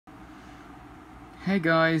Hey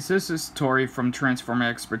guys, this is Tori from Transform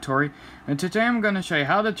Expert Tori, and today I'm going to show you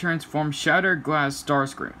how to transform Shattered Glass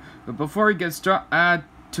Starscream. But before we get started, I had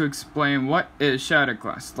to explain what is Shattered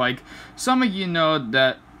Glass. Like, some of you know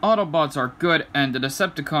that Autobots are good and the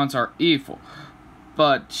Decepticons are evil.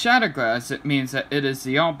 But Shattered Glass, it means that it is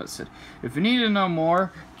the opposite. If you need to know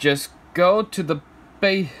more, just go to the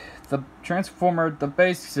basics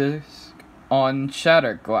on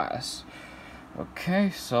Shattered Glass. Okay,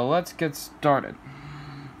 so let's get started.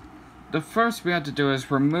 The first we have to do is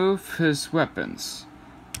remove his weapons.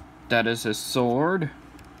 That is his sword.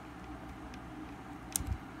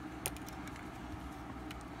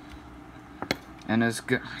 And his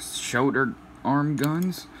shoulder arm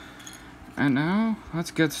guns. And now,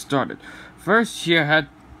 let's get started. First, you had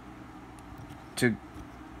to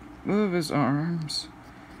move his arms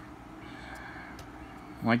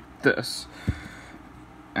like this.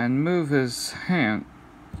 And move his hand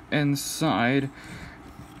inside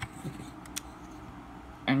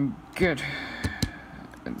and get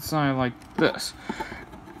inside like this,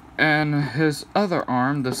 and his other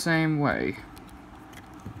arm the same way.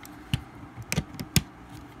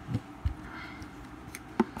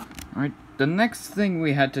 Alright, the next thing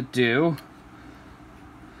we had to do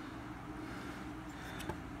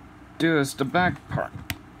is the back part.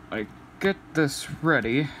 Like, get this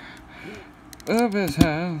ready. Move his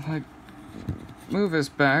head, like, move his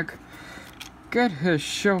back, get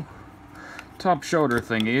his top shoulder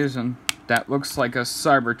thingies, and that looks like a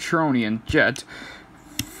Cybertronian jet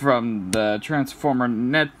from the Transformer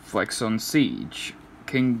Netflix on Siege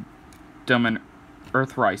Kingdom and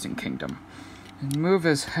Earthrising Kingdom. And move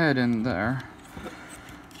his head in there.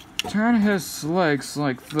 Turn his legs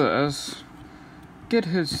like this. Get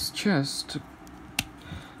his chest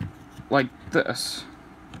like this.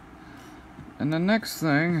 And the next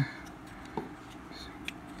thing,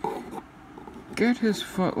 get his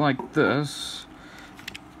foot like this,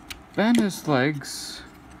 bend his legs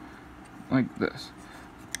like this,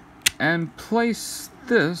 and place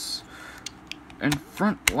this in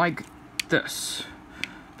front like this.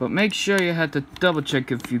 But make sure you had to double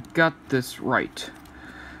check if you got this right.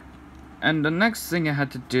 And the next thing you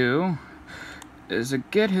had to do is to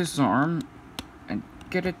get his arm and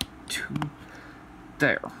get it to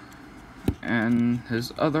there. And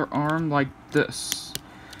his other arm like this.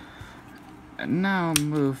 And now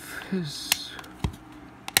move his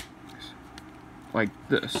like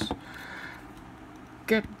this.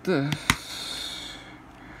 Get this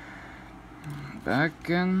back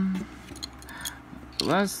in.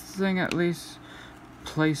 Last thing, at least,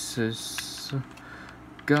 place his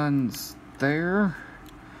guns there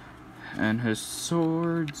and his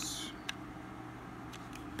swords.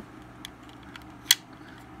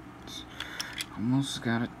 Almost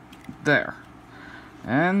got it there.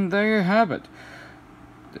 And there you have it.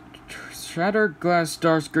 The Shattered Glass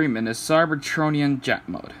Starscream in his Cybertronian jet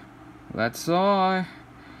mode. That's all I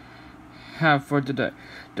have for today.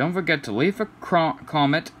 Don't forget to leave a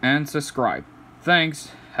comment and subscribe. Thanks.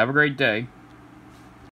 Have a great day.